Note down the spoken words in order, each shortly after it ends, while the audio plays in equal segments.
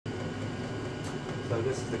So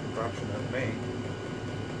this is the contraption I've made.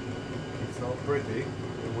 It's not pretty.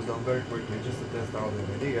 It was done very quickly just to test out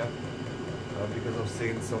the idea, because I've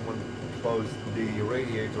seen someone post the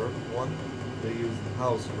radiator one. They use the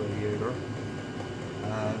house radiator,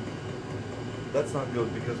 and that's not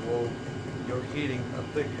good because, well, you're heating a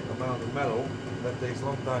thick amount of metal that takes a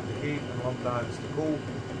long time to heat and long time to cool.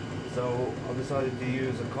 So I decided to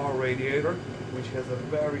use a car radiator, which has a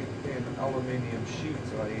very thin aluminium sheets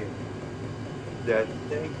right here that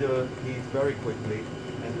take the heat very quickly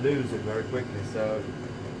and lose it very quickly. So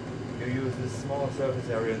you use this small surface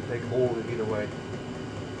area and take all the heat away.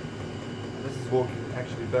 And this is working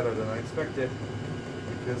actually better than I expected,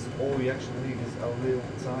 because all you actually need is a little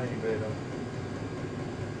tiny bit of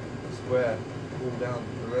square to cool down.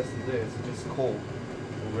 The rest of this is just cold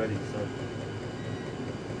already. So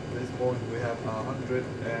at this point we have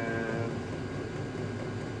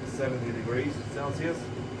 170 degrees Celsius,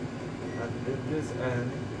 and this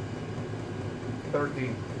end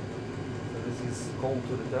 13. So this is cold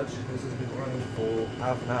to the touch. This has been running for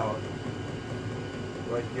half an hour.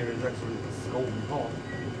 Right here is actually scalding hot.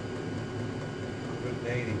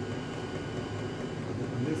 180. And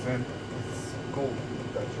this end is cold to the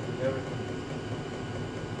touch. Everything.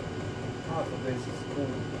 Half of this is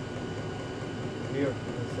cool. Here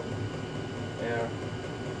there's some air.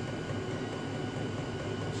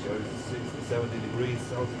 It shows 60-70 degrees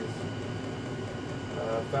Celsius.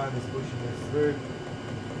 Fan is pushing this through,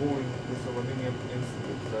 cooling this aluminium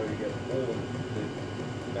instantly, so you get all the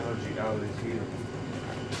energy out of this heater.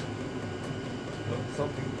 But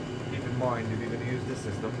something to keep in mind if you're going to use this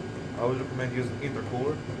system, I would recommend using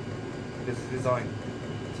intercooler. This is designed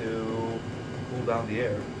to cool down the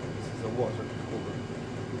air. This is a water cooler.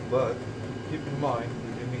 But keep in mind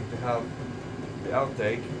that you need to have the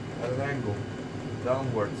outtake at an angle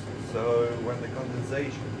downwards, so when the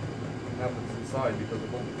condensation happens inside, because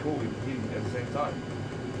of all the cooling and heating at the same time,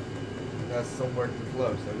 it has somewhere to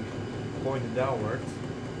flow. So if you point it downwards,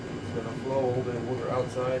 it's going to flow all the water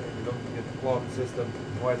outside, and you don't get the clogged system,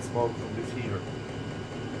 white smoke from this heater.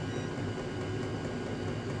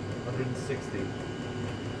 160.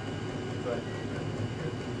 But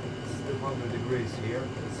it's 200 degrees here.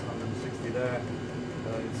 It's 160 there.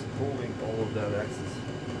 It's cooling all of that excess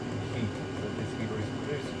heat that this heater is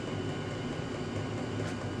producing.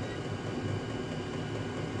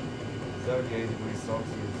 38 degrees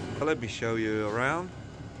Celsius. Let me show you around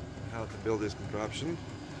how to build this contraption.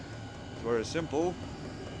 It's very simple.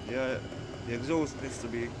 Yeah, the exhaust needs to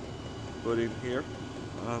be put in here.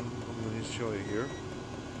 I'm going to show you here.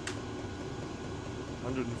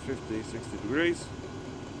 150-60 degrees.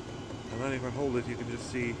 And then if I hold it, you can just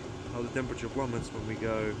see how the temperature plummets when we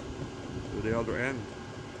go to the other end.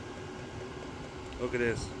 Look at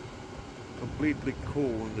this. Completely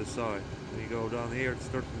cool on this side. When you go down here, it's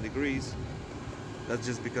 13 degrees. That's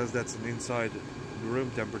just because that's an inside room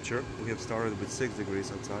temperature. We have started with 6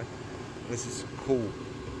 degrees outside. This is cool,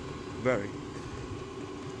 very.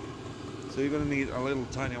 So you're gonna need a little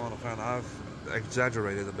tiny amount of fan. I've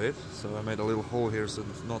exaggerated a bit, so I made a little hole here so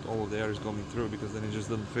that not all of the air is coming through, because then it just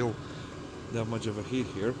doesn't feel that much of a heat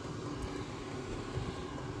here.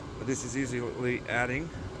 But this is easily adding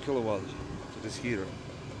kilowatts to this heater,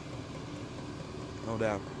 no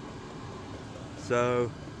doubt. So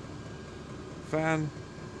fan,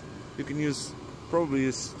 you can probably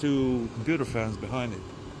use 2 computer fans behind it,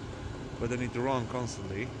 but they need to run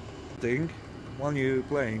constantly. While you're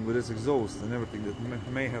playing with this exhaust and everything that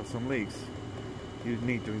may have some leaks, you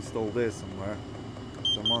need to install this somewhere.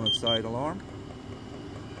 It's a monoxide alarm.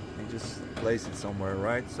 You just place it somewhere,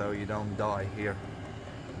 right, so you don't die here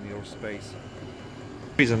in your space.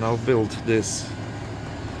 The reason I'll build this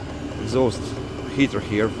exhaust heater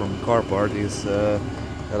here from car part is that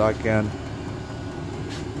I can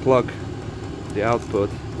plug the output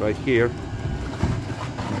right here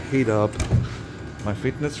and heat up my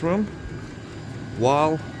fitness room,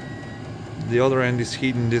 while the other end is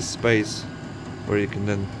heating this space where you can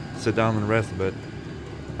then sit down and rest a bit.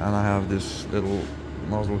 And I have this little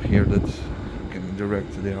nozzle here that can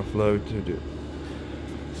direct the airflow to the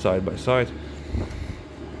side by side.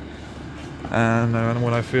 And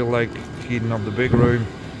when I feel like heating up the big room,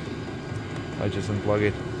 I just unplug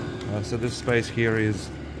it. So this space here is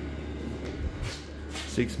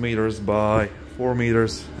 6 meters by 4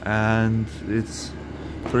 meters, and it's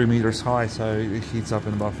 3 meters high, so it heats up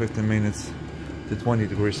in about 15 minutes to 20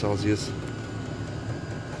 degrees Celsius.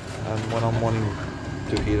 And when I'm wanting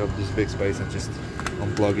to heat up this big space, I just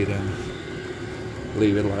unplug it and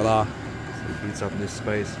leave it like that. So it heats up this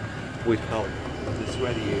space with help of this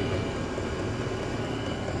radiator.